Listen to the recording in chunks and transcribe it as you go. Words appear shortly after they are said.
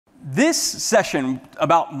This session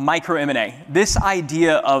about micro M&A, this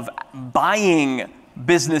idea of buying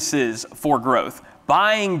businesses for growth,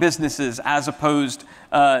 buying businesses as opposed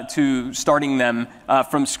to starting them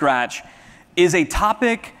from scratch, is a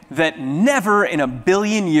topic that never in a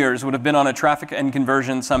billion years would have been on a Traffic and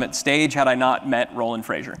Conversion Summit stage had I not met Roland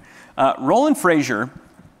Frasier. Roland Frasier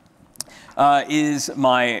is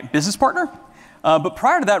my business partner. But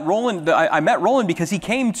prior to that, I met Roland because he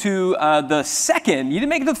came to the second, you didn't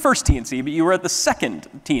make it to the first TNC, but you were at the second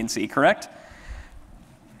TNC, correct?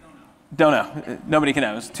 Don't know. Nobody can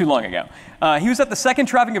know. It was too long ago. He was at the second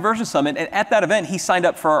Traffic and Conversion Summit, and at that event, he signed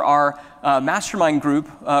up for our mastermind group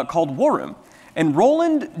called War Room. And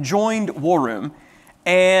Roland joined War Room,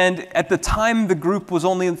 and at the time, the group was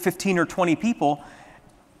only 15 or 20 people,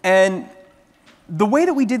 and the way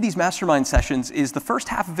that we did these mastermind sessions is the first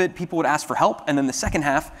half of it, people would ask for help, and then the second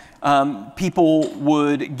half, people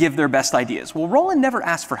would give their best ideas. Well, Roland never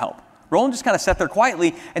asked for help. Roland just kind of sat there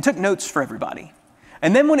quietly and took notes for everybody.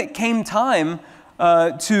 And then when it came time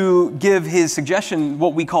to give his suggestion,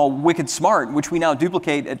 what we call Wicked Smart, which we now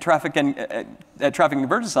duplicate at Traffic and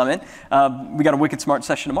Conversion Summit, we got a Wicked Smart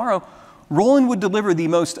session tomorrow, Roland would deliver the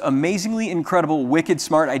most amazingly incredible, wicked,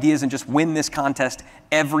 smart ideas and just win this contest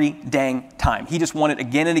every dang time. He just won it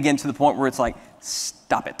again and again to the point where it's like,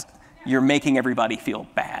 stop it. You're making everybody feel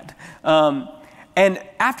bad. And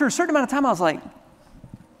after a certain amount of time, I was like,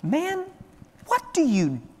 man, what do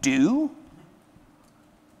you do?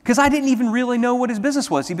 Because I didn't even really know what his business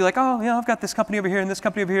was. He'd be like, oh, yeah, I've got this company over here and this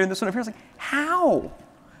company over here and this one over here. I was like, how?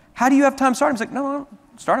 How do you have time to start them? He's like, no,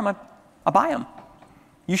 start them. I buy them.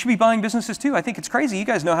 You should be buying businesses too. I think it's crazy. You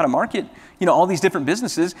guys know how to market, all these different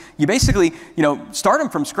businesses. You basically, start them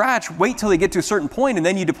from scratch, wait till they get to a certain point, and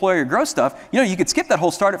then you deploy your growth stuff. You could skip that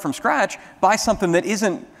whole start it from scratch, buy something that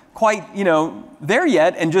isn't quite, there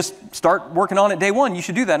yet, and just start working on it day one. You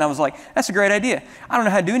should do that. And I was like, that's a great idea. I don't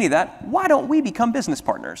know how to do any of that. Why don't we become business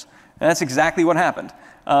partners? And that's exactly what happened.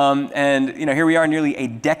 And here we are nearly a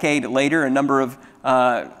decade later, a number of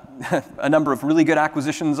really good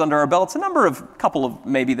acquisitions under our belts, a couple of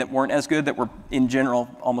maybe that weren't as good, that were in general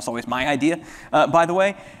almost always my idea, by the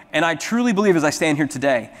way. And I truly believe as I stand here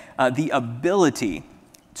today, the ability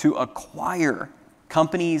to acquire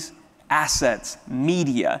companies, assets,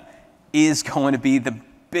 media is going to be the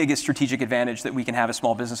biggest strategic advantage that we can have as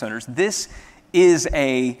small business owners. This is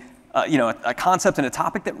a concept and a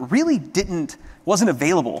topic that really wasn't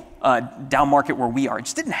available down market where we are. It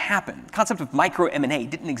just didn't happen. The concept of micro M&A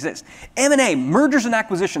didn't exist. M&A, mergers and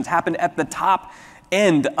acquisitions, happened at the top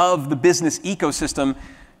end of the business ecosystem.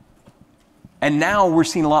 And now we're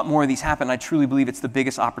seeing a lot more of these happen. I truly believe it's the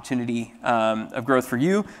biggest opportunity of growth for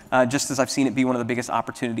you, just as I've seen it be one of the biggest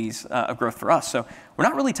opportunities of growth for us. So we're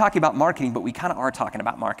not really talking about marketing, but we kind of are talking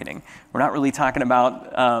about marketing. We're not really talking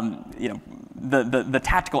about the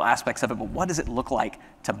tactical aspects of it, but what does it look like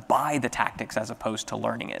to buy the tactics as opposed to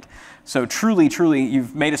learning it? So truly,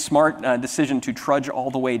 you've made a smart decision to trudge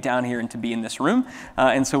all the way down here and to be in this room.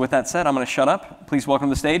 And so with that said, I'm going to shut up. Please welcome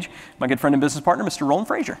to the stage my good friend and business partner, Mr. Roland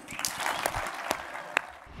Frasier.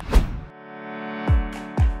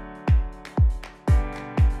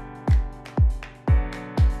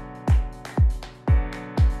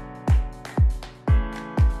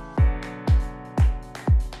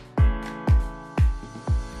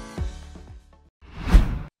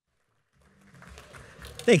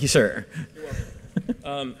 Thank you, sir. You're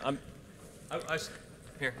welcome.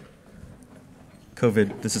 Here.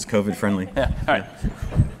 COVID. This is COVID friendly. Yeah. All right.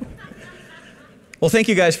 Well, thank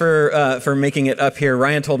you guys for making it up here.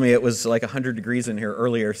 Ryan told me it was like 100 degrees in here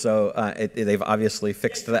earlier, so they've obviously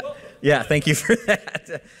fixed that. Yeah. Thank you for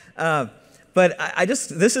that. But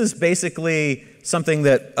this is basically something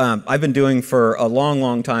that I've been doing for a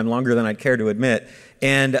long time, longer than I'd care to admit.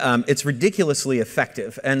 And it's ridiculously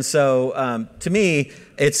effective. And so to me,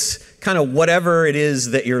 it's kind of whatever it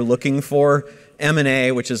is that you're looking for.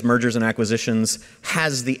 M&A, which is mergers and acquisitions,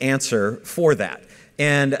 has the answer for that.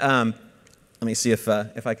 And let me see if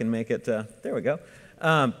I can make it. There we go.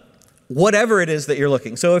 Whatever it is that you're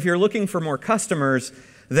looking. So if you're looking for more customers,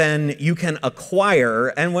 then you can acquire.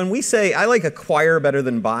 And when we say, I like acquire better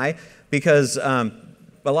than buy, because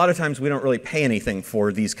a lot of times we don't really pay anything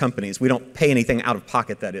for these companies. We don't pay anything out of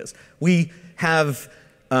pocket, that is. We have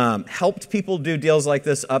helped people do deals like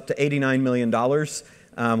this up to $89 million.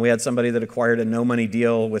 We had somebody that acquired a no-money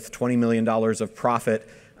deal with $20 million of profit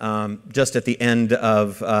just at the end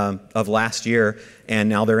of last year, and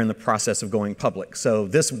now they're in the process of going public. So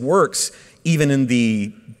this works even in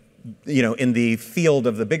the field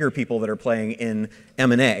of the bigger people that are playing in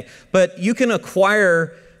M&A. But you can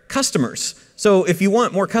acquire customers. So if you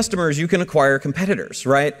want more customers, you can acquire competitors,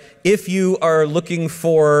 right? If you are looking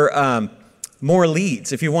for more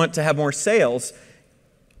leads, if you want to have more sales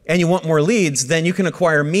and you want more leads, then you can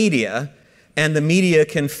acquire media, and the media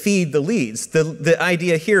can feed the leads. The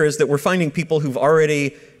idea here is that we're finding people who've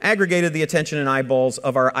already aggregated the attention and eyeballs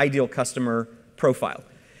of our ideal customer profile.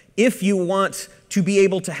 If you want to be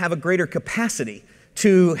able to have a greater capacity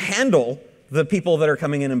to handle the people that are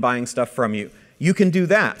coming in and buying stuff from you, you can do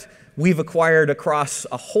that. We've acquired across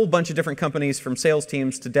a whole bunch of different companies, from sales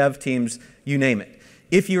teams to dev teams, you name it.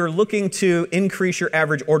 If you're looking to increase your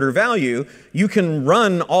average order value, you can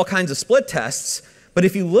run all kinds of split tests, but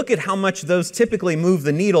if you look at how much those typically move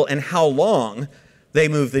the needle and how long they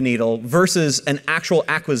move the needle versus an actual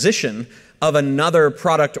acquisition of another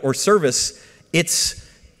product or service, it's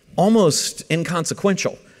almost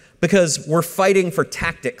inconsequential, because we're fighting for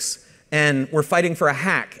tactics and we're fighting for a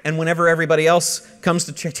hack. And whenever everybody else comes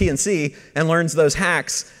to TNC and learns those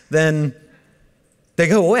hacks, then they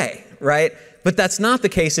go away, right? But that's not the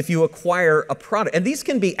case if you acquire a product. And these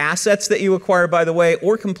can be assets that you acquire, by the way,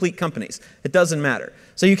 or complete companies. It doesn't matter.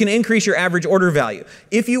 So you can increase your average order value.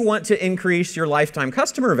 If you want to increase your lifetime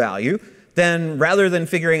customer value, then rather than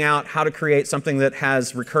figuring out how to create something that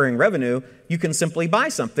has recurring revenue, you can simply buy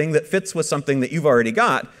something that fits with something that you've already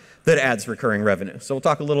got that adds recurring revenue. So we'll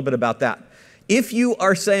talk a little bit about that. If you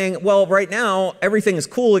are saying, well, right now, everything is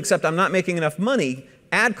cool except I'm not making enough money,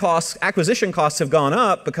 ad costs, acquisition costs have gone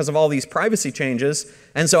up because of all these privacy changes,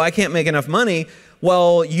 and so I can't make enough money,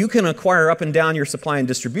 well, you can acquire up and down your supply and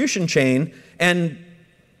distribution chain and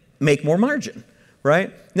make more margin,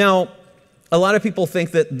 right? Now, a lot of people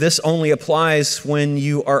think that this only applies when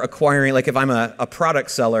you are acquiring, like if I'm a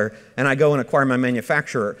product seller and I go and acquire my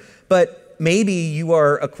manufacturer, but maybe you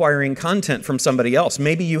are acquiring content from somebody else.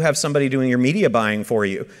 Maybe you have somebody doing your media buying for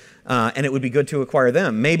you, and it would be good to acquire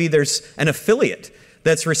them. Maybe there's an affiliate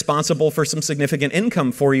that's responsible for some significant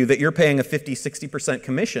income for you that you're paying a 50, 60%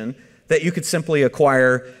 commission that you could simply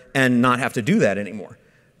acquire and not have to do that anymore,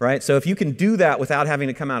 right? So if you can do that without having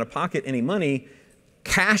to come out of pocket any money,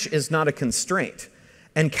 cash is not a constraint.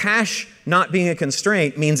 And cash not being a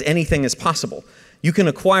constraint means anything is possible. You can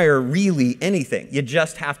acquire really anything. You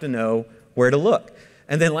just have to know where to look.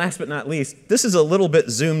 And then last but not least, this is a little bit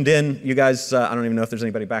zoomed in. You guys, I don't even know if there's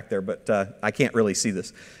anybody back there, but I can't really see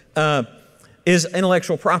this, is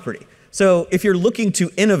intellectual property. So if you're looking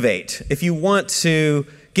to innovate, if you want to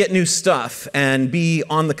get new stuff and be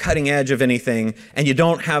on the cutting edge of anything, and you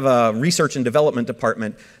don't have a research and development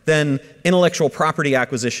department, then intellectual property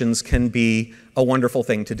acquisitions can be a wonderful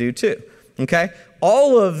thing to do too, okay?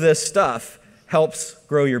 All of this stuff helps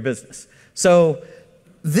grow your business. So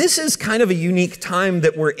this is kind of a unique time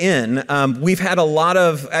that we're in. We've had a lot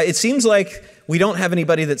of, it seems like we don't have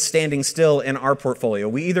anybody that's standing still in our portfolio.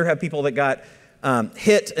 We either have people that got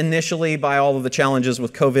hit initially by all of the challenges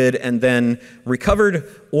with COVID and then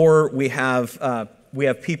recovered, or we have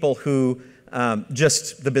people who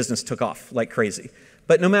just the business took off like crazy.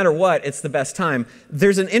 But no matter what, it's the best time.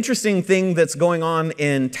 There's an interesting thing that's going on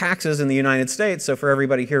in taxes in the United States. So for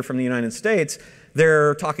everybody here from the United States,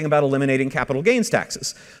 they're talking about eliminating capital gains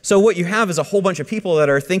taxes. So what you have is a whole bunch of people that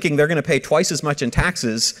are thinking they're going to pay twice as much in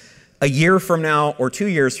taxes a year from now or 2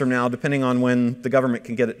 years from now, depending on when the government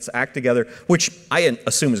can get its act together, which I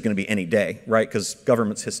assume is going to be any day, right? Because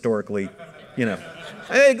governments historically, you know,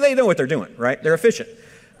 they know what they're doing, right? They're efficient.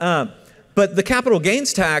 But the capital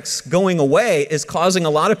gains tax going away is causing a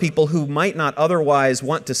lot of people who might not otherwise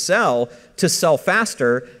want to sell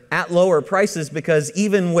faster at lower prices, because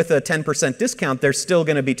even with a 10% discount, they're still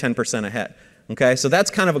going to be 10% ahead. Okay, so that's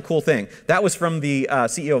kind of a cool thing. That was from the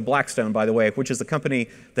CEO of Blackstone, by the way, which is the company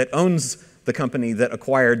that owns the company that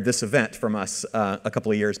acquired this event from us a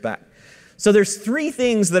couple of years back. So there's three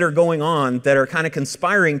things that are going on that are kind of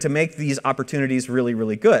conspiring to make these opportunities really,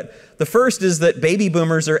 really good. The first is that baby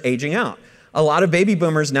boomers are aging out. A lot of baby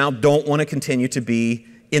boomers now don't want to continue to be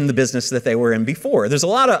in the business that they were in before. There's a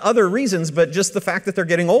lot of other reasons, but just the fact that they're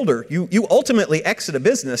getting older. You ultimately exit a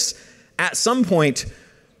business at some point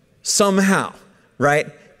somehow, right?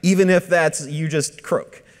 Even if that's you just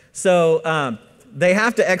croak. So they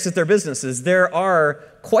have to exit their businesses. There are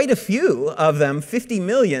quite a few of them, 50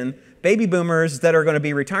 million baby boomers that are going to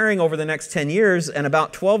be retiring over the next 10 years, and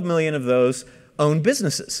about 12 million of those own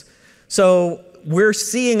businesses. So we're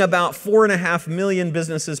seeing about 4.5 million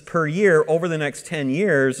businesses per year over the next 10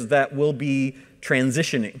 years that will be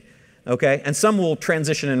transitioning, okay? And some will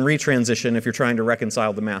transition and retransition if you're trying to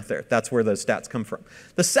reconcile the math there. That's where those stats come from.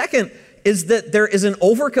 The second is that there is an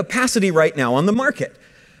overcapacity right now on the market.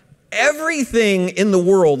 Everything in the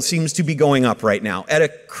world seems to be going up right now at a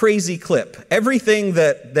crazy clip. Everything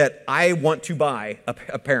that I want to buy,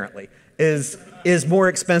 apparently, is more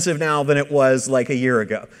expensive now than it was like a year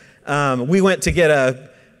ago. We went to get a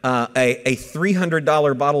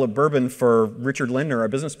 $300 bottle of bourbon for Richard Lindner, our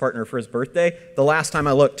business partner, for his birthday. The last time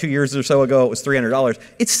I looked, 2 years or so ago, it was $300.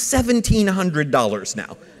 It's $1,700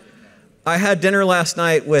 now. I had dinner last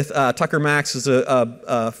night with Tucker Max, who's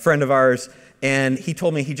a friend of ours, and he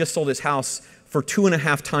told me he just sold his house for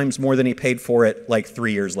 2.5 times more than he paid for it like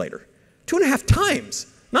 3 years later. 2.5 times,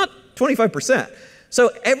 not 25%.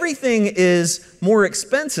 So everything is more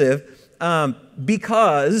expensive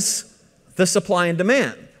because the supply and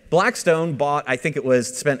demand. Blackstone bought, I think it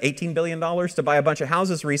was, spent $18 billion to buy a bunch of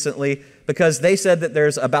houses recently because they said that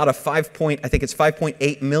there's about a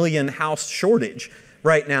 5.8 million house shortage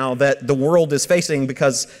right now that the world is facing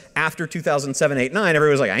because after 2007, 8, 9,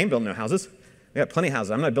 everybody was like, I ain't building no houses. We got plenty of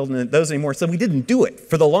houses. I'm not building those anymore. So we didn't do it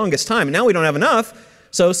for the longest time. And now we don't have enough,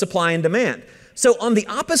 so supply and demand. So on the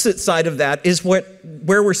opposite side of that is where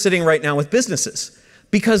we're sitting right now with businesses,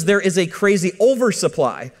 because there is a crazy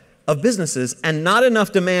oversupply of businesses and not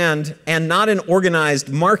enough demand and not an organized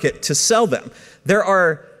market to sell them. There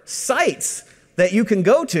are sites that you can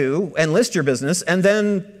go to and list your business, and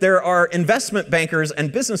then there are investment bankers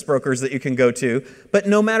and business brokers that you can go to, but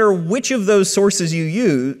no matter which of those sources you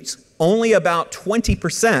use, only about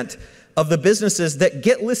 20% of the businesses that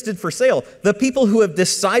get listed for sale, the people who have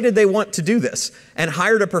decided they want to do this and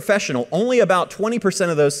hired a professional, only about 20%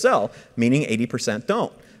 of those sell, meaning 80%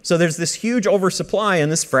 don't. So there's this huge oversupply in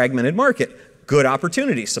this fragmented market. Good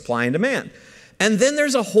opportunity, supply and demand. And then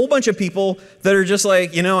there's a whole bunch of people that are just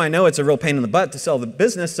like, you know, I know it's a real pain in the butt to sell the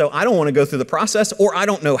business, so I don't want to go through the process, or I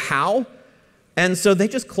don't know how. And so they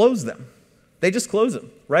just close them. They just close them,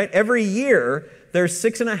 right? Every year, there's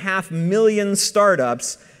 6.5 million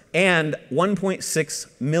startups, and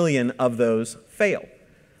 1.6 million of those fail.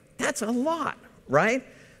 That's a lot, right?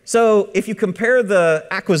 So if you compare the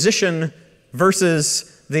acquisition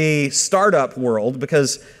versus the startup world,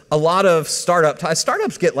 because a lot of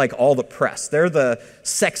startups get like all the press. They're the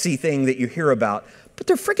sexy thing that you hear about, but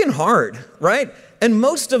they're freaking hard, right? And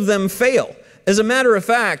most of them fail. As a matter of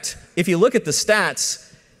fact, if you look at the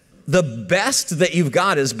stats, the best that you've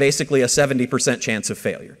got is basically a 70% chance of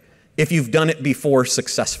failure if you've done it before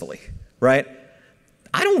successfully, right?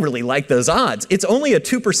 I don't really like those odds. It's only a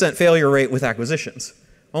 2% failure rate with acquisitions.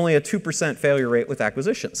 Only a 2% failure rate with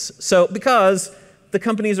acquisitions. So because the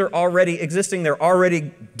companies are already existing, they're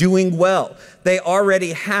already doing well. They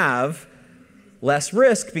already have less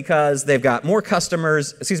risk because they've got more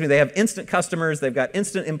customers, they have instant customers, they've got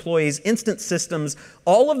instant employees, instant systems,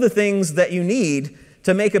 all of the things that you need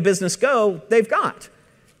to make a business go, they've got.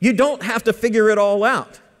 You don't have to figure it all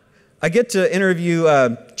out. I get to interview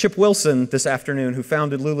Chip Wilson this afternoon, who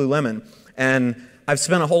founded Lululemon, and I've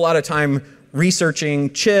spent a whole lot of time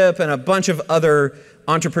researching Chip and a bunch of other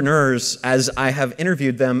entrepreneurs as I have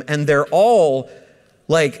interviewed them, and they're all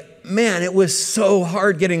like, man, it was so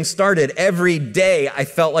hard getting started. Every day I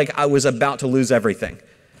felt like I was about to lose everything.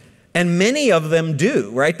 And many of them do,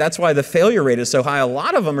 right? That's why the failure rate is so high. A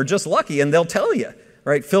lot of them are just lucky, and they'll tell you,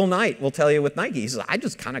 right? Phil Knight will tell you with Nike, he says, I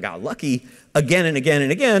just kind of got lucky again and again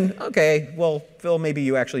and again. Okay, well, Phil, maybe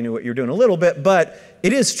you actually knew what you're doing a little bit, but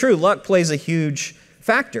it is true. Luck plays a huge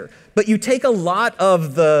factor. But you take a lot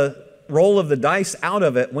of the roll of the dice out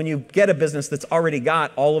of it when you get a business that's already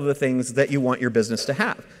got all of the things that you want your business to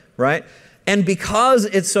have, right? And because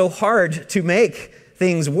it's so hard to make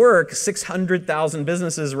things work, 600,000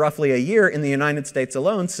 businesses roughly a year in the United States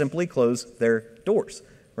alone simply close their doors,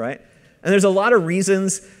 right? And there's a lot of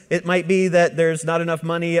reasons. It might be that there's not enough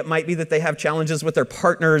money. It might be that they have challenges with their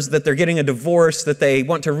partners, that they're getting a divorce, that they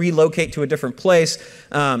want to relocate to a different place,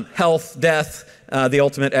 health, death, the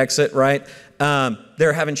ultimate exit, right?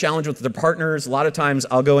 They're having challenges with their partners. A lot of times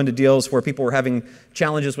I'll go into deals where people were having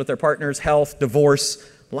challenges with their partners, health, divorce,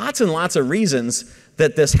 lots and lots of reasons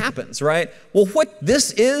that this happens, right? Well, what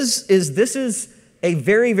this is a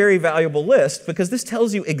very, very valuable list, because this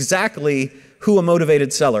tells you exactly who a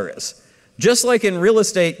motivated seller is. Just like in real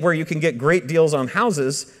estate, where you can get great deals on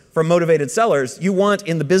houses from motivated sellers, you want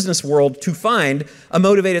in the business world to find a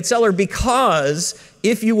motivated seller, because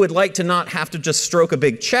if you would like to not have to just stroke a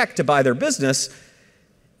big check to buy their business,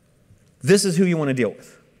 this is who you want to deal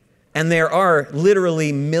with. And there are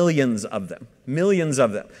literally millions of them. Millions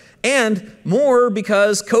of them. And more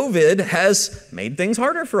because COVID has made things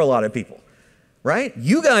harder for a lot of people, right?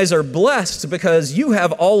 You guys are blessed because you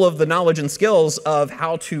have all of the knowledge and skills of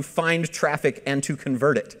how to find traffic and to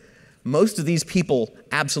convert it. Most of these people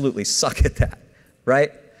absolutely suck at that,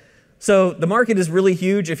 right? So the market is really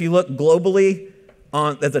huge. If you look globally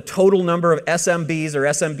at the total number of SMBs or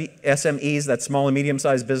SMEs, that's small and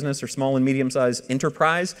medium-sized business or small and medium-sized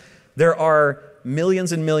enterprise, there are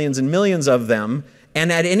millions and millions and millions of them.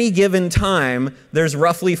 And at any given time, there's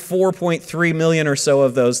roughly 4.3 million or so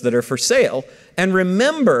of those that are for sale. And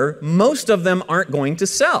remember, most of them aren't going to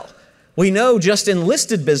sell. We know just in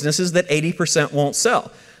listed businesses that 80% won't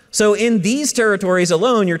sell. So in these territories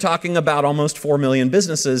alone, you're talking about almost 4 million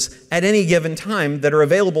businesses at any given time that are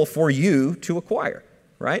available for you to acquire,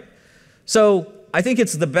 right? So I think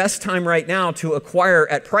it's the best time right now to acquire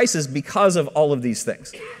at prices because of all of these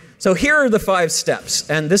things. So here are the 5 steps,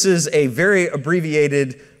 and this is a very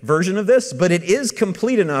abbreviated version of this, but it is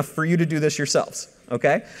complete enough for you to do this yourselves,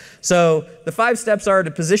 okay? So the 5 steps are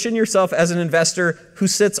to position yourself as an investor who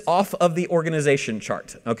sits off of the organization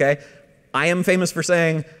chart, okay? I am famous for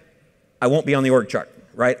saying, I won't be on the org chart,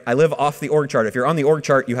 right? I live off the org chart. If you're on the org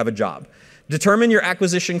chart, you have a job. Determine your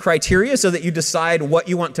acquisition criteria so that you decide what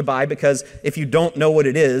you want to buy, because if you don't know what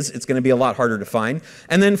it is, it's going to be a lot harder to find.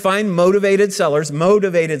 And then find motivated sellers.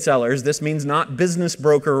 Motivated sellers, this means not business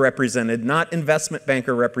broker represented, not investment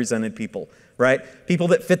banker represented people, right? People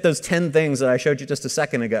that fit those 10 things that I showed you just a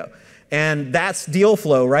second ago. And that's deal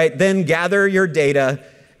flow, right? Then gather your data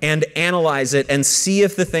and analyze it and see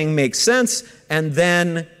if the thing makes sense, and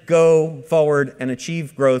then go forward and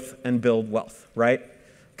achieve growth and build wealth, right?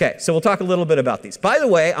 Okay, so we'll talk a little bit about these. By the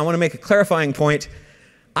way, I want to make a clarifying point.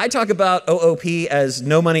 I talk about OOP as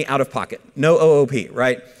no money out of pocket, no OOP,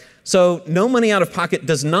 right? So no money out of pocket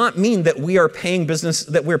does not mean that we are paying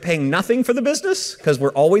we're paying nothing for the business, because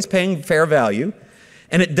we're always paying fair value.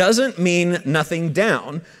 And it doesn't mean nothing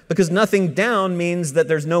down, because nothing down means that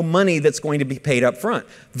there's no money that's going to be paid up front.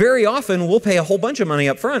 Very often we'll pay a whole bunch of money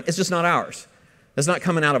up front, it's just not ours. It's not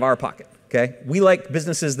coming out of our pocket, okay? We like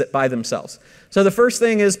businesses that buy themselves. So the first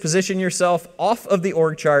thing is position yourself off of the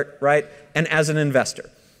org chart, right? And as an investor.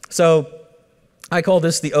 So I call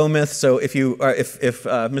this the O myth. So if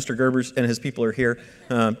Mr. Gerber and his people are here,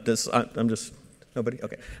 I'm just, nobody?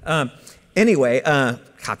 Okay. Anyway,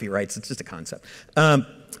 copyrights, it's just a concept.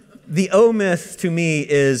 The O myth to me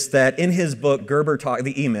is that in his book,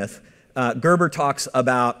 the E myth, Gerber talks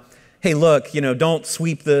about, hey, look,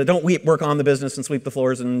 don't work on the business and sweep the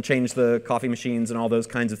floors and change the coffee machines and all those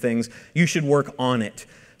kinds of things. You should work on it.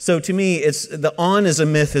 So to me, the on is a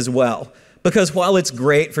myth as well. Because while it's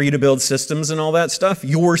great for you to build systems and all that stuff,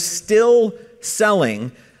 you're still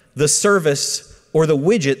selling the service or the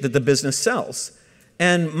widget that the business sells.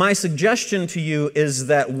 And my suggestion to you is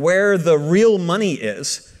that where the real money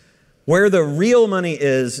is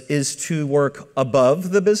to work above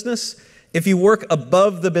the business. If you work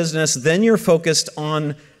above the business, then you're focused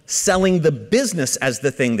on selling the business as the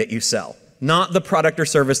thing that you sell, not the product or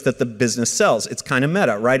service that the business sells. It's kind of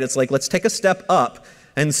meta, right? It's like, let's take a step up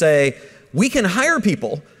and say, we can hire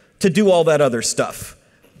people to do all that other stuff.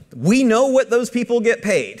 We know what those people get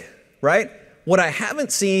paid, right? What I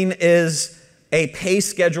haven't seen is a pay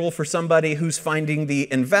schedule for somebody who's finding the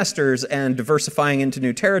investors and diversifying into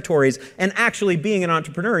new territories and actually being an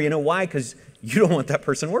entrepreneur. You know why? Because you don't want that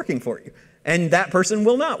person working for you. And that person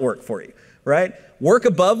will not work for you, right? Work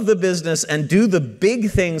above the business and do the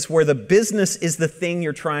big things where the business is the thing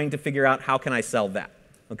you're trying to figure out, how can I sell that,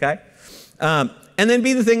 okay? And then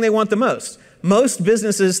be the thing they want the most. Most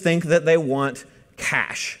businesses think that they want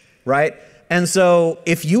cash, right? And so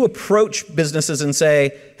if you approach businesses and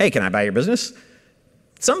say, hey, can I buy your business?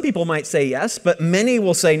 Some people might say yes, but many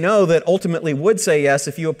will say no that ultimately would say yes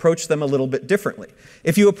if you approach them a little bit differently.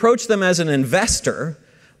 If you approach them as an investor,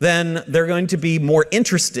 then they're going to be more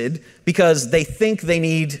interested because they think they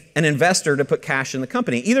need an investor to put cash in the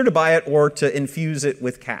company, either to buy it or to infuse it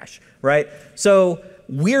with cash, right? So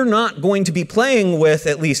we're not going to be playing with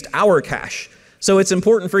at least our cash. So it's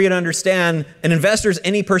important for you to understand an investor is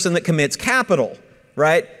any person that commits capital,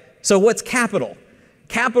 right? So what's capital?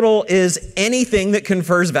 Capital is anything that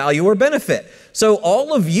confers value or benefit. So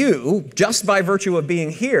all of you, just by virtue of being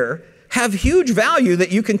here, have huge value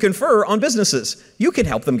that you can confer on businesses. You can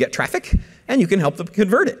help them get traffic, and you can help them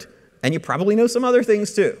convert it. And you probably know some other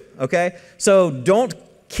things too, okay? So don't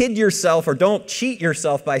kid yourself or don't cheat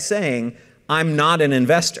yourself by saying, I'm not an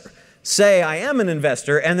investor. Say, I am an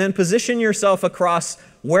investor, and then position yourself across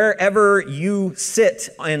wherever you sit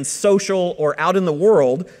in social or out in the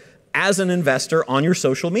world as an investor on your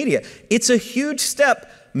social media. It's a huge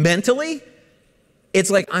step mentally. It's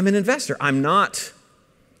like, I'm an investor. I'm not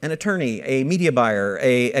an attorney, a media buyer,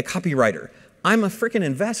 a copywriter. I'm a freaking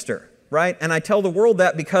investor, right? And I tell the world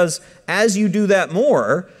that because as you do that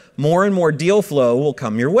more and more deal flow will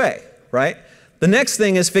come your way, right? The next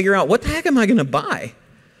thing is figure out, what the heck am I going to buy?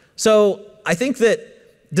 So I think that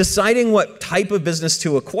deciding what type of business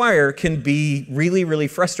to acquire can be really, really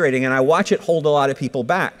frustrating, and I watch it hold a lot of people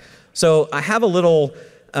back. So I have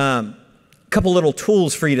a couple little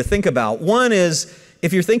tools for you to think about. One is,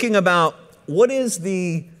 if you're thinking about what is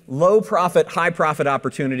the low profit, high profit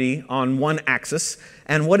opportunity on one axis,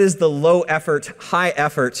 and what is the low effort, high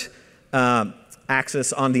effort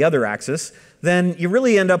axis on the other axis, then you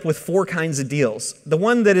really end up with 4 kinds of deals. The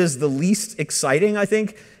one that is the least exciting, I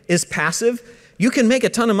think, is passive. You can make a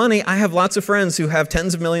ton of money. I have lots of friends who have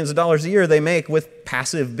tens of millions of dollars a year they make with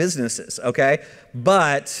passive businesses, okay?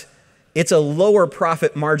 But it's a lower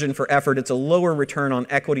profit margin for effort. It's a lower return on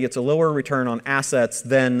equity. It's a lower return on assets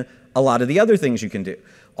than a lot of the other things you can do.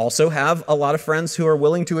 Also have a lot of friends who are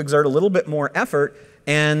willing to exert a little bit more effort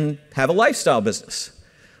and have a lifestyle business.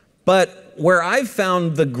 But where I've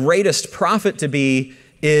found the greatest profit to be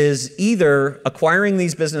is either acquiring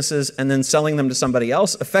these businesses and then selling them to somebody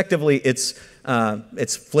else. Effectively, it's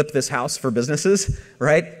flip this house for businesses,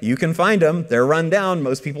 right? You can find them. They're run down.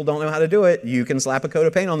 Most people don't know how to do it. You can slap a coat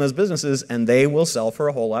of paint on those businesses and they will sell for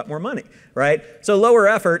a whole lot more money, right? So lower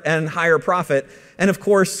effort and higher profit. And of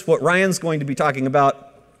course, what Ryan's going to be talking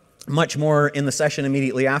about much more in the session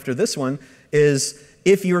immediately after this one is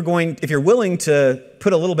if you're willing to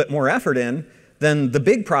put a little bit more effort in, then the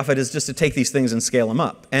big profit is just to take these things and scale them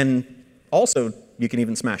up. And also, you can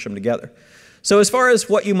even smash them together. So as far as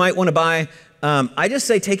what you might want to buy, I just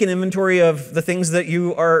say take an inventory of the things that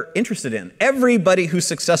you are interested in. Everybody who's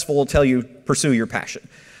successful will tell you pursue your passion.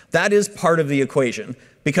 That is part of the equation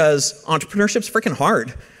because entrepreneurship's freaking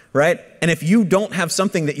hard, right? And if you don't have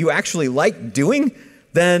something that you actually like doing,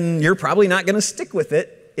 then you're probably not going to stick with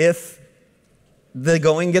it if the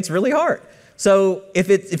going gets really hard. So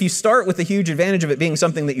if you start with the huge advantage of it being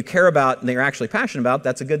something that you care about and that you're actually passionate about,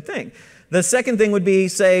 that's a good thing. The second thing would be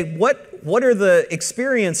say, what are the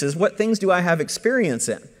experiences? What things do I have experience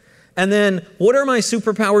in? And then what are my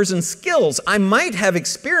superpowers and skills? I might have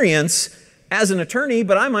experience as an attorney,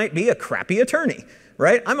 but I might be a crappy attorney,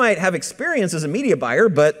 right? I might have experience as a media buyer,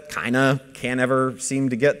 but kind of can't ever seem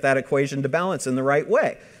to get that equation to balance in the right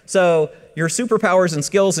way. So your superpowers and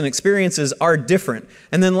skills and experiences are different.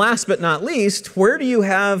 And then last but not least, where do you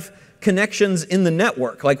have connections in the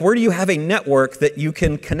network? Like where do you have a network that you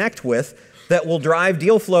can connect with that will drive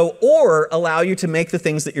deal flow or allow you to make the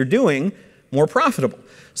things that you're doing more profitable?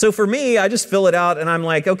 So for me, I just fill it out and I'm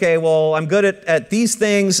like, okay, well, I'm good at these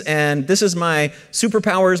things and this is my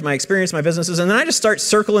superpowers, my experience, my businesses. And then I just start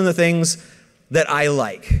circling the things that I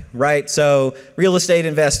like, right? So real estate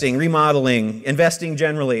investing, remodeling, investing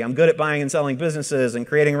generally. I'm good at buying and selling businesses and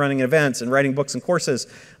creating and running events and writing books and courses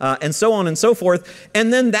and so on and so forth.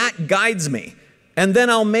 And then that guides me. And then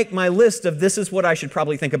I'll make my list of this is what I should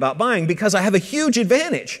probably think about buying because I have a huge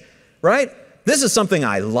advantage, right? This is something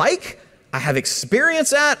I like, I have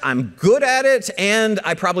experience at, I'm good at it, and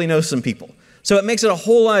I probably know some people. So it makes it a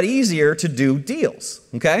whole lot easier to do deals,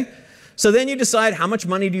 okay? So then you decide how much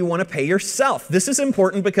money do you want to pay yourself. This is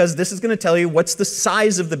important because this is going to tell you what's the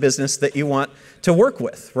size of the business that you want to work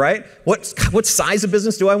with, right? What size of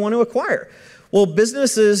business do I want to acquire? Well,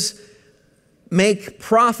 businesses make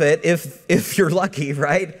profit if you're lucky,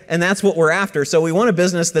 right? And that's what we're after. So we want a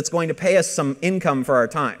business that's going to pay us some income for our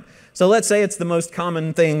time. So let's say it's the most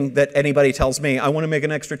common thing that anybody tells me, I want to make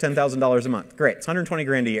an extra $10,000 a month. Great, it's 120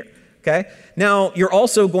 grand a year, okay? Now, you're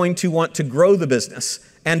also going to want to grow the business.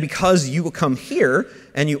 And because you come here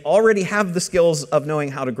and you already have the skills of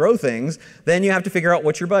knowing how to grow things, then you have to figure out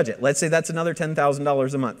what's your budget. Let's say that's another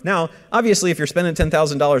 $10,000 a month. Now, obviously, if you're spending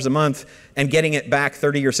 $10,000 a month and getting it back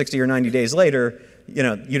 30 or 60 or 90 days later, you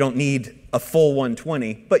don't need a full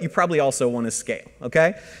 120, but you probably also want to scale,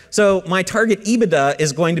 okay? So my target EBITDA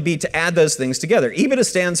is going to be to add those things together. EBITDA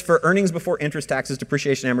stands for earnings before interest, taxes,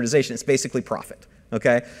 depreciation, amortization. It's basically profit,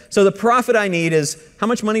 okay? So the profit I need is how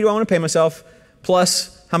much money do I want to pay myself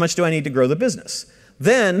plus how much do I need to grow the business?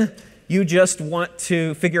 Then you just want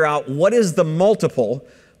to figure out what is the multiple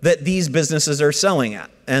that these businesses are selling at.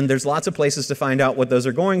 And there's lots of places to find out what those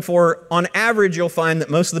are going for. On average, you'll find that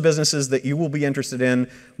most of the businesses that you will be interested in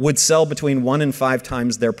would sell between 1 and 5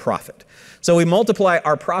 times their profit. So we multiply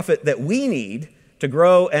our profit that we need to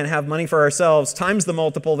grow and have money for ourselves times the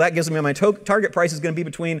multiple. That gives me my target price is going to be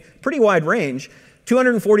between pretty wide range,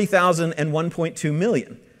 $240,000 and $1.2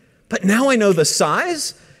 million. But now I know the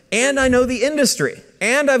size and I know the industry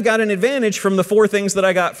and I've got an advantage from the 4 things that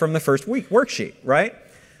I got from the first worksheet, right?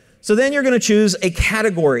 So then you're going to choose a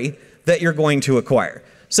category that you're going to acquire.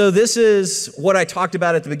 So this is what I talked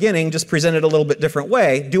about at the beginning, just presented a little bit different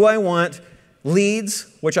way. Do I want Leads,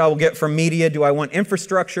 which I will get from media. Do I want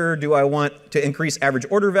infrastructure? Do I want to increase average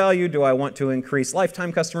order value? Do I want to increase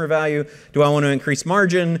lifetime customer value? Do I want to increase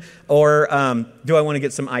margin? Or do I want to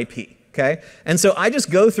get some IP? Okay? And so I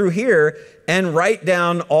just go through here and write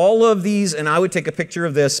down all of these, and I would take a picture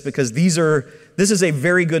of this because this is a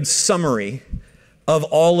very good summary of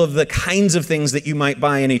all of the kinds of things that you might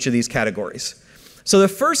buy in each of these categories. So the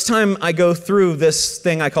first time I go through this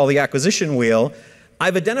thing I call the acquisition wheel,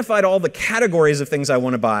 I've identified all the categories of things I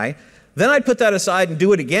want to buy. Then I'd put that aside and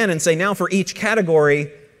do it again and say, now for each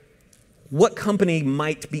category, what company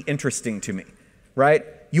might be interesting to me, right?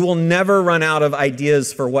 You will never run out of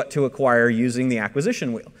ideas for what to acquire using the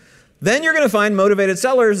acquisition wheel. Then you're going to find motivated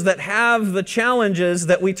sellers that have the challenges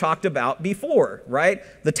that we talked about before, right?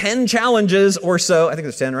 The 10 challenges or so, I think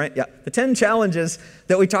there's 10, right? Yeah, the 10 challenges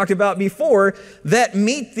that we talked about before that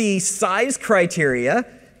meet the size criteria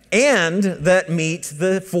and that meet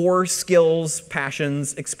the 4 skills,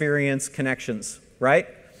 passions, experience, connections, right?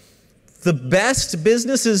 The best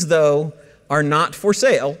businesses, though, are not for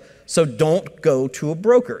sale, so don't go to a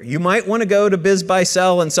broker. You might want to go to Biz Buy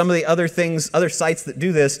Sell and some of the other things, other sites that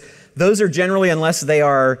do this. Those are generally, unless they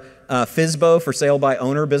are FSBO for sale by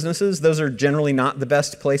owner businesses, those are generally not the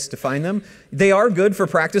best place to find them. They are good for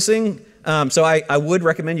practicing, so I would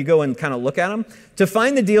recommend you go and kind of look at them. To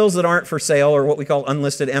find the deals that aren't for sale, or what we call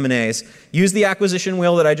unlisted M&As, use the acquisition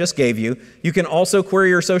wheel that I just gave you. You can also query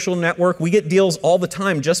your social network. We get deals all the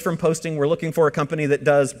time just from posting, we're looking for a company that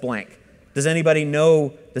does blank. Does anybody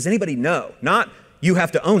know? Does anybody know? Not you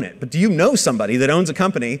have to own it, but do you know somebody that owns a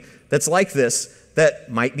company that's like this that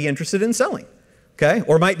might be interested in selling, okay?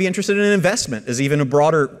 Or might be interested in an investment is even a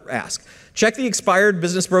broader ask. Check the expired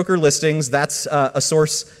business broker listings. That's a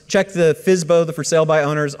source. Check the FSBO, the for sale by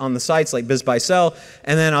owners on the sites like Biz Buy Sell,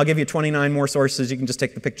 and then I'll give you 29 more sources you can just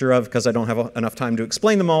take the picture of because I don't have enough time to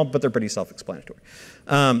explain them all, but they're pretty self-explanatory.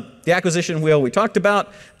 The acquisition wheel we talked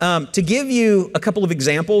about. To give you a couple of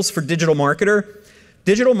examples for digital marketer,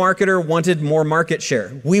 digital marketer wanted more market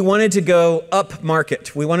share. We wanted to go up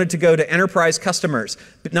market. We wanted to go to enterprise customers,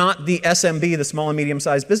 but not the SMB, the small and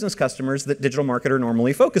medium-sized business customers that digital marketer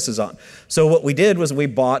normally focuses on. So what we did was we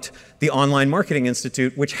bought the Online Marketing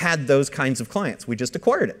Institute, which had those kinds of clients. We just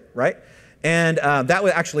acquired it, right? And that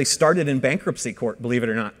actually started in bankruptcy court, believe it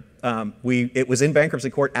or not. It was in bankruptcy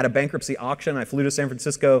court at a bankruptcy auction. I flew to San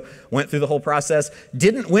Francisco, went through the whole process,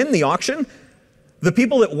 didn't win the auction. The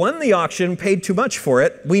people that won the auction paid too much for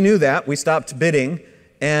it. We knew that. We stopped bidding,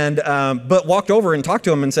 and but walked over and talked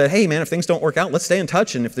to them and said, hey, man, if things don't work out, let's stay in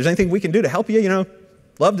touch. And if there's anything we can do to help you,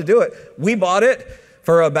 love to do it. We bought it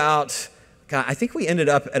for about, God, I think we ended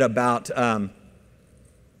up at about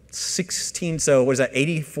 16, so what is that,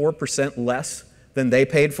 84% less than they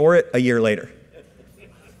paid for it a year later.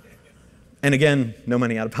 And again, no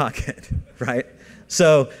money out of pocket, right?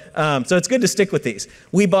 So it's good to stick with these.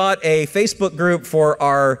 We bought a Facebook group for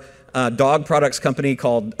our dog products company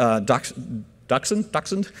called Dachshund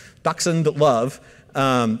Love,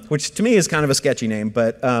 which to me is kind of a sketchy name,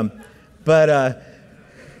 but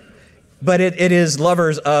it is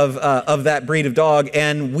lovers of that breed of dog,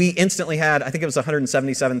 and we instantly had, I think it was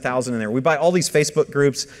 177,000 in there. We buy all these Facebook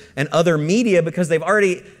groups and other media because they've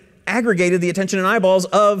already aggregated the attention and eyeballs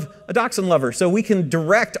of a dachshund lover. So we can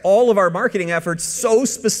direct all of our marketing efforts so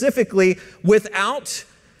specifically without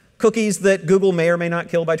cookies that Google may or may not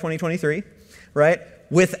kill by 2023, right?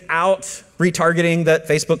 Without retargeting that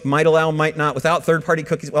Facebook might allow, might not, without third-party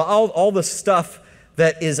cookies. Well, all the stuff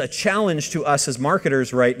that is a challenge to us as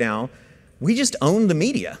marketers right now, we just own the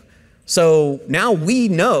media. So now we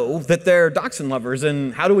know that they're dachshund lovers,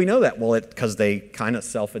 and how do we know that? Well, because they kind of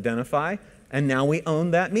self-identify. And now we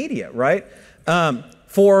own that media, right?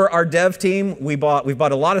 For our dev team, we've bought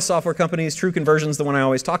a lot of software companies. True Conversion's the one I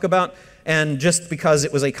always talk about. And just because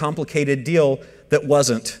it was a complicated deal that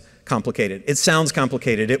wasn't complicated. It sounds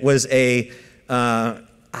complicated. It was I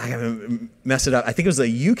messed it up. I think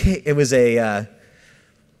it was a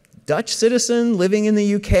Dutch citizen living in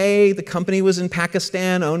the UK. The company was in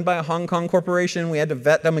Pakistan, owned by a Hong Kong corporation. We had to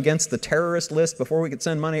vet them against the terrorist list before we could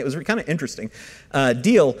send money. It was kind of interesting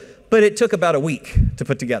deal, but it took about a week to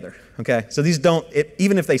put together, okay? So these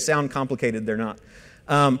even if they sound complicated, they're not.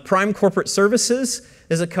 Prime Corporate Services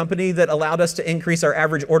is a company that allowed us to increase our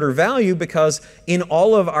average order value because in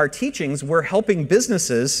all of our teachings, we're helping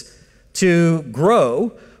businesses to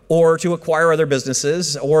grow or to acquire other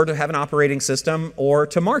businesses, or to have an operating system, or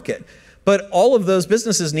to market. But all of those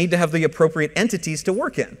businesses need to have the appropriate entities to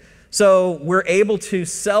work in. So we're able to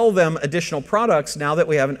sell them additional products now that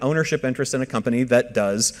we have an ownership interest in a company that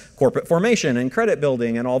does corporate formation and credit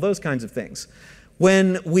building and all those kinds of things.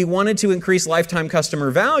 When we wanted to increase lifetime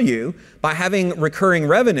customer value by having recurring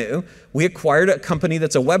revenue, we acquired a company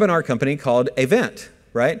that's a webinar company called Event,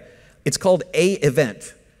 right? It's called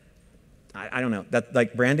Event. I don't know, that,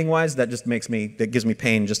 like, branding-wise, that just makes me, that gives me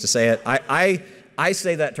pain just to say it. I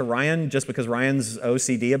say that to Ryan just because Ryan's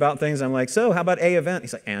OCD about things. I'm like, so how about Event?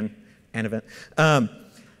 He's like, an event.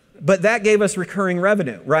 But that gave us recurring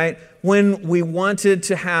revenue, right? When we wanted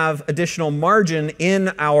to have additional margin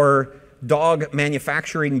in our dog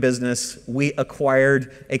manufacturing business, we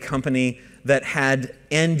acquired a company that had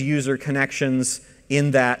end user connections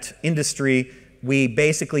in that industry. We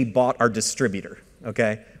basically bought our distributor,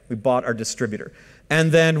 okay? We bought our distributor.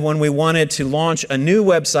 And then when we wanted to launch a new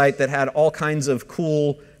website that had all kinds of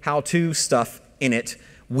cool how-to stuff in it,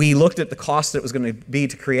 we looked at the cost that it was going to be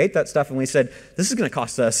to create that stuff, and we said, this is going to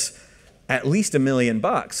cost us at least $1 million.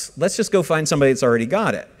 Let's just go find somebody that's already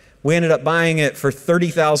got it. We ended up buying it for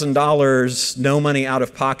 $30,000, no money out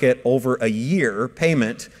of pocket, over a year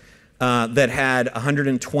payment that had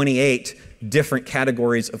 128 different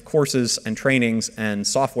categories of courses and trainings and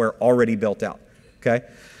software already built out, okay?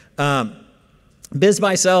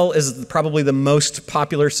 BizBuySell is probably the most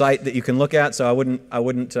popular site that you can look at, so I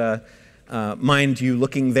wouldn't mind you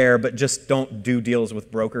looking there, but just don't do deals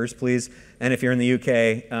with brokers, please. And if you're in the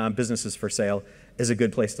UK, Businesses for Sale is a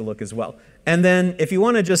good place to look as well. And then if you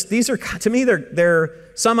want to just, these are, to me, they're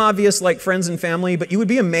some obvious, like friends and family, but you would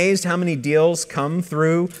be amazed how many deals come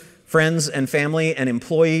through friends and family and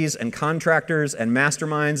employees and contractors and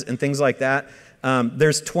masterminds and things like that.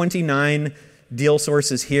 There's 29 deal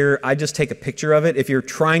sources here. I just take a picture of it. If you're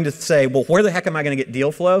trying to say, well, where the heck am I going to get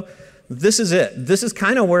deal flow? This is it. This is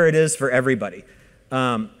kind of where it is for everybody.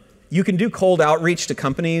 You can do cold outreach to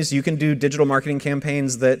companies. You can do digital marketing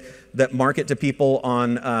campaigns that market to people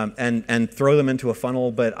on and throw them into a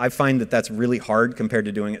funnel. But I find that that's really hard compared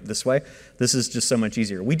to doing it this way. This is just so much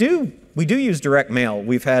easier. We do use direct mail.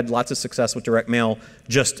 We've had lots of success with direct mail.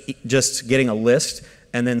 Just getting a list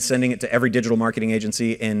and then sending it to every digital marketing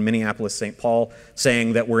agency in Minneapolis, St. Paul,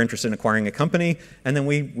 saying that we're interested in acquiring a company, and then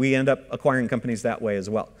we end up acquiring companies that way as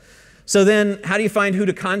well. So then how do you find who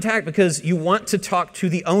to contact? Because you want to talk to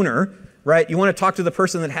the owner, right? You want to talk to the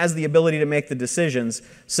person that has the ability to make the decisions.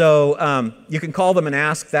 So you can call them and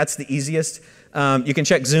ask. That's the easiest. You can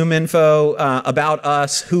check Zoom info, about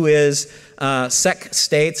us, who is Sec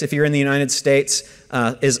States, if you're in the United States,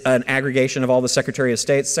 is an aggregation of all the Secretary of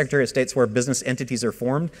States. Secretary of State's where business entities are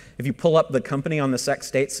formed. If you pull up the company on the Sec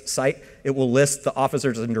States site, it will list the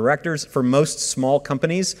officers and directors. For most small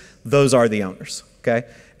companies, those are the owners, okay?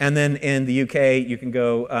 And then in the UK, you can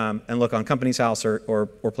go and look on Companies House or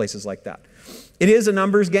places like that. It is a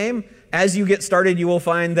numbers game. As you get started, you will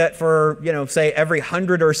find that for, say every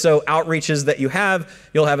 100 or so outreaches that you have,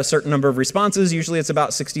 you'll have a certain number of responses. Usually it's about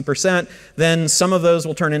 60%. Then some of those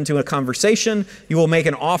will turn into a conversation. You will make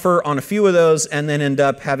an offer on a few of those and then end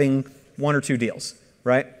up having 1 or 2 deals,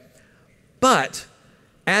 right? But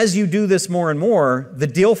as you do this more and more, the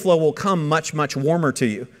deal flow will come much, much warmer to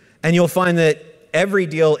you. And you'll find that every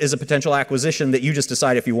deal is a potential acquisition that you just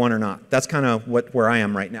decide if you want or not. That's kind of where I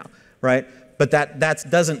am right now, right? But that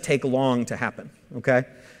doesn't take long to happen, okay?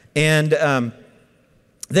 And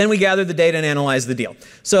then we gather the data and analyze the deal.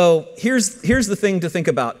 So here's the thing to think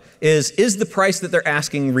about is the price that they're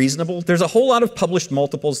asking reasonable? There's a whole lot of published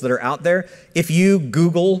multiples that are out there. If you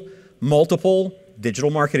Google multiple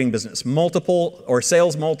digital marketing business, multiple or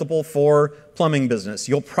sales multiple for plumbing business,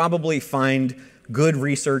 you'll probably find good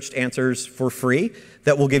researched answers for free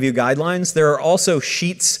that will give you guidelines. There are also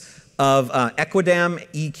sheets of Equidam,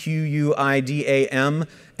 E-Q-U-I-D-A-M,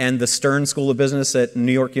 and the Stern School of Business at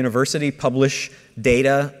New York University publish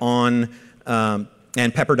data on, and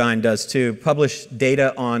Pepperdine does too, publish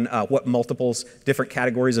data on what multiples different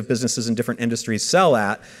categories of businesses in different industries sell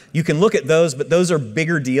at. You can look at those, but those are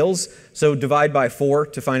bigger deals, so divide by 4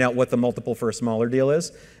 to find out what the multiple for a smaller deal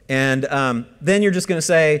is. And then you're just going to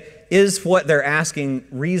say, is what they're asking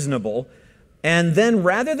reasonable? And then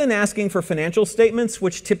rather than asking for financial statements,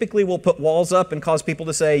 which typically will put walls up and cause people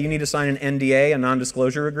to say, you need to sign an NDA, a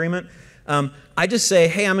non-disclosure agreement, I just say,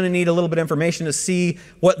 hey, I'm going to need a little bit of information to see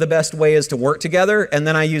what the best way is to work together. And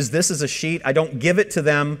then I use this as a sheet. I don't give it to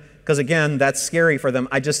them because, again, that's scary for them.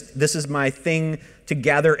 This is my thing to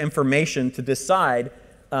gather information to decide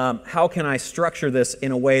how can I structure this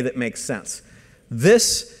in a way that makes sense.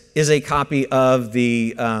 This is a copy of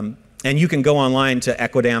the, and you can go online to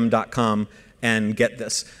equidam.com and get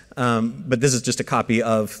this. But this is just a copy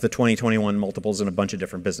of the 2021 multiples in a bunch of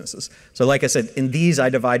different businesses. So like I said, in these I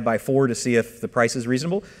divide by 4 to see if the price is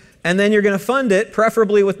reasonable. And then you're going to fund it,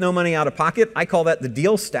 preferably with no money out of pocket. I call that the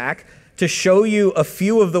deal stack, to show you a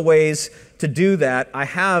few of the ways to do that. I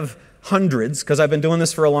have hundreds because I've been doing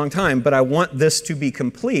this for a long time, but I want this to be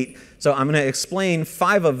complete. So I'm going to explain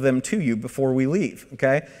 5 of them to you before we leave,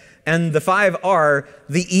 okay? And the 5 are,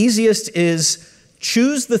 the easiest is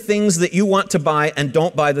choose the things that you want to buy and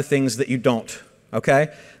don't buy the things that you don't,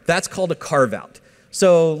 okay? That's called a carve-out.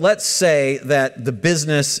 So let's say that the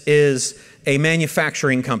business is a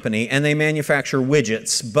manufacturing company and they manufacture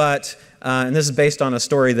widgets, but, and this is based on a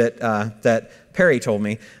story that Perry told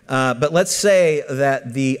me, but let's say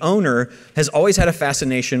that the owner has always had a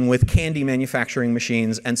fascination with candy manufacturing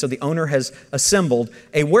machines, and so the owner has assembled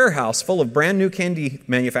a warehouse full of brand new candy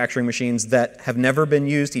manufacturing machines that have never been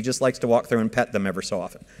used. He just likes to walk through and pet them ever so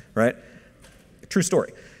often, right? True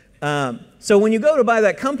story. So when you go to buy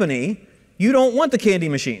that company, you don't want the candy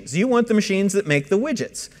machines. You want the machines that make the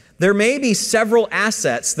widgets. There may be several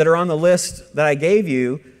assets that are on the list that I gave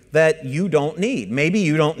you that you don't need. Maybe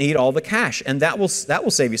you don't need all the cash, and that will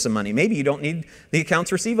save you some money. Maybe you don't need the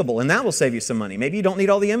accounts receivable, and that will save you some money. Maybe you don't need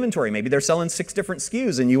all the inventory. Maybe they're selling 6 different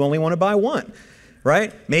SKUs, and you only want to buy 1,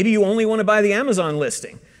 right? Maybe you only want to buy the Amazon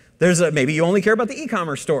listing. Maybe you only care about the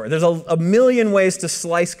e-commerce store. There's a million ways to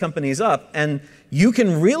slice companies up, and you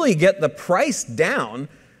can really get the price down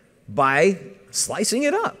by slicing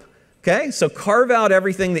it up, okay? So carve out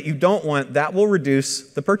everything that you don't want. That will reduce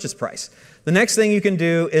the purchase price. The next thing you can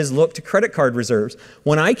do is look to credit card reserves.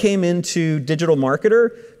 When I came into Digital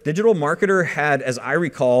Marketer had, as I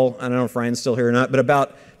recall, I don't know if Ryan's still here or not, but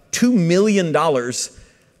about $2 million,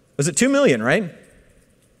 was it 2 million, right?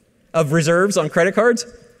 Of reserves on credit cards?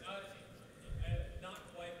 Not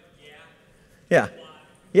quite, yeah.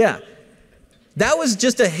 Yeah. That was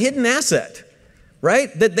just a hidden asset,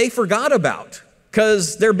 right? That they forgot about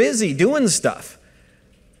because they're busy doing stuff.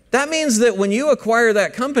 That means that when you acquire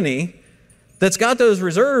that company that's got those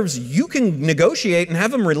reserves, you can negotiate and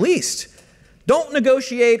have them released. Don't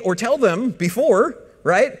negotiate or tell them before,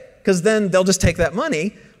 right? Because then they'll just take that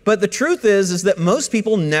money. But the truth is that most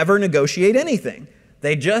people never negotiate anything.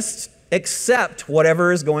 They just accept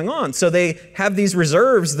whatever is going on. So they have these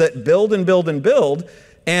reserves that build and build and build,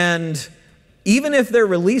 and even if they're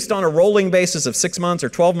released on a rolling basis of 6 months or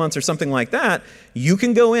 12 months or something like that, you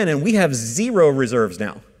can go in and we have 0 reserves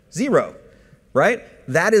now. 0, right?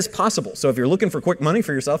 That is possible. So if you're looking for quick money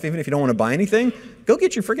for yourself, even if you don't want to buy anything, go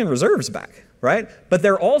get your freaking reserves back, right? But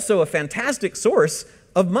they're also a fantastic source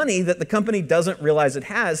of money that the company doesn't realize it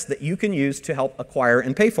has that you can use to help acquire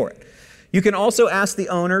and pay for it. You can also ask the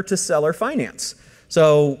owner to seller finance.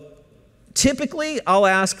 So typically, I'll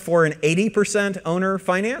ask for an 80% owner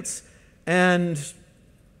finance, and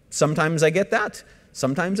sometimes I get that,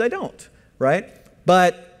 sometimes I don't, right?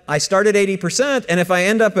 But I start at 80%, and if I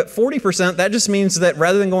end up at 40%, that just means that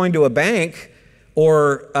rather than going to a bank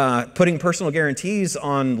or putting personal guarantees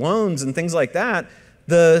on loans and things like that,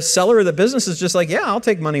 the seller of the business is just like, yeah, I'll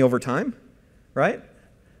take money over time, right?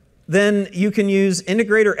 Then you can use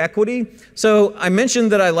integrator equity. So I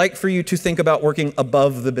mentioned that I like for you to think about working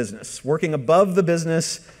above the business. Working above the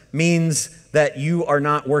business means that you are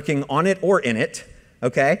not working on it or in it,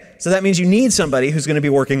 okay? So that means you need somebody who's going to be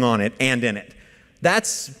working on it and in it.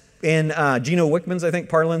 That's in Gino Wickman's, I think,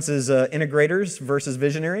 parlance is integrators versus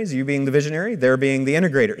visionaries. You being the visionary, they're being the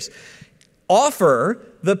integrators. Offer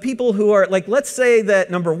the people who are, like, let's say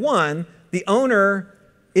that number 1, the owner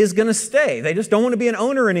is going to stay. They just don't want to be an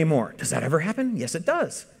owner anymore. Does that ever happen? Yes, it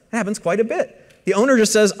does. It happens quite a bit. The owner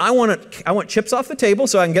just says, I want chips off the table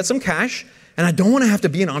so I can get some cash, and I don't want to have to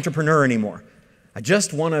be an entrepreneur anymore. I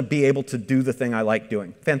just want to be able to do the thing I like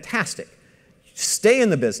doing. Fantastic. Stay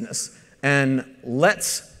in the business, and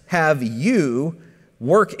let's have you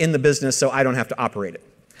work in the business so I don't have to operate it.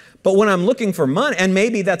 But when I'm looking for money, and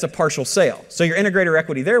maybe that's a partial sale. So your integrator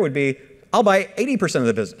equity there would be, I'll buy 80% of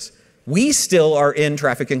the business. We still are in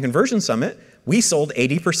Traffic and Conversion Summit. We sold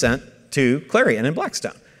 80% to Clarion and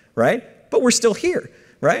Blackstone, right? But we're still here,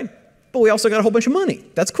 right? But we also got a whole bunch of money.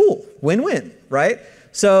 That's cool. Win-win, right?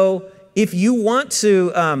 So if you want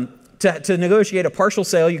to negotiate a partial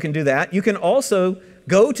sale, you can do that. You can also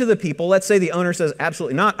go to the people. Let's say the owner says,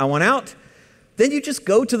 absolutely not, I want out. Then you just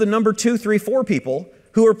go to the number 2, 3, 4 people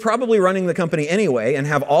who are probably running the company anyway and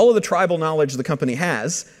have all of the tribal knowledge the company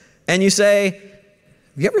has, and you say,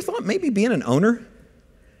 have you ever thought maybe being an owner?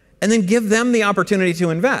 And then give them the opportunity to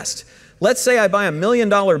invest. Let's say I buy $1 million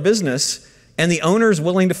business and the owner's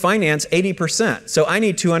willing to finance 80%. So I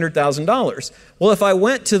need $200,000. Well, if I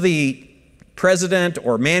went to the president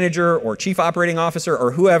or manager or chief operating officer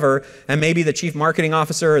or whoever, and maybe the chief marketing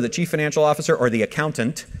officer or the chief financial officer or the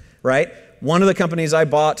accountant, right? One of the companies I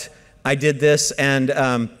bought, I did this,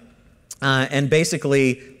 and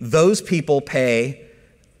basically those people pay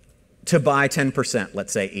to buy 10%,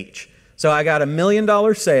 let's say each. So I got $1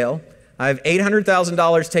 million sale. I have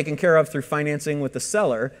 $800,000 taken care of through financing with the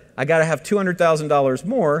seller. I got to have $200,000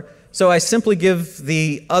 more. So I simply give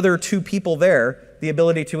the other two people there the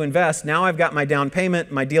ability to invest. Now I've got my down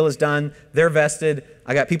payment. My deal is done. They're vested.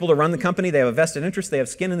 I got people to run the company. They have a vested interest. They have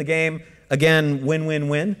skin in the game. Again,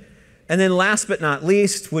 win-win-win. And then last but not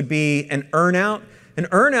least would be an earnout. An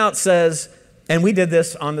earnout says, and we did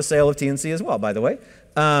this on the sale of TNC as well, by the way,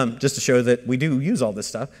 just to show that we do use all this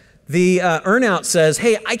stuff. The earnout says,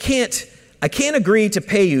 hey, I can't agree to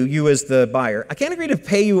pay you, you as the buyer. I can't agree to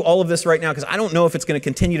pay you all of this right now because I don't know if it's going to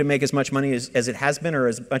continue to make as much money as it has been or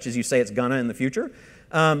as much as you say it's gonna in the future.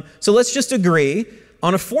 So let's just agree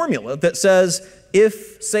on a formula that says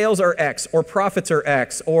if sales are X or profits are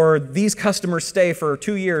X or these customers stay for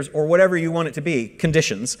 2 years or whatever you want it to be,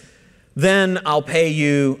 conditions, then I'll pay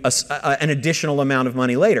you an additional amount of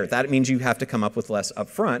money later. That means you have to come up with less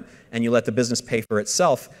upfront and you let the business pay for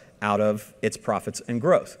itself out of its profits and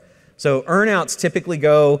growth. So earnouts typically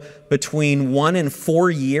go between 1 and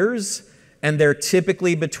 4 years, and they're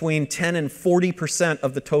typically between 10 and 40%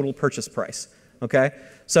 of the total purchase price, okay?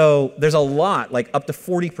 So there's a lot, like up to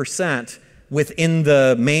 40% within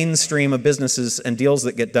the mainstream of businesses and deals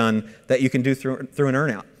that get done that you can do through an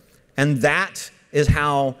earnout. And that is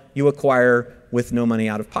how you acquire with no money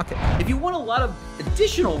out of pocket. If you want a lot of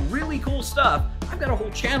additional really cool stuff, I've got a whole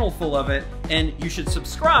channel full of it, and you should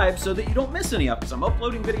subscribe so that you don't miss any of it, because I'm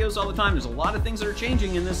uploading videos all the time. There's a lot of things that are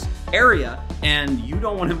changing in this area, and you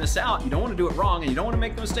don't want to miss out. You don't want to do it wrong, and you don't want to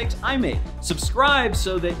make the mistakes I made. Subscribe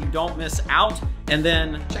so that you don't miss out, and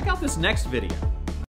then check out this next video.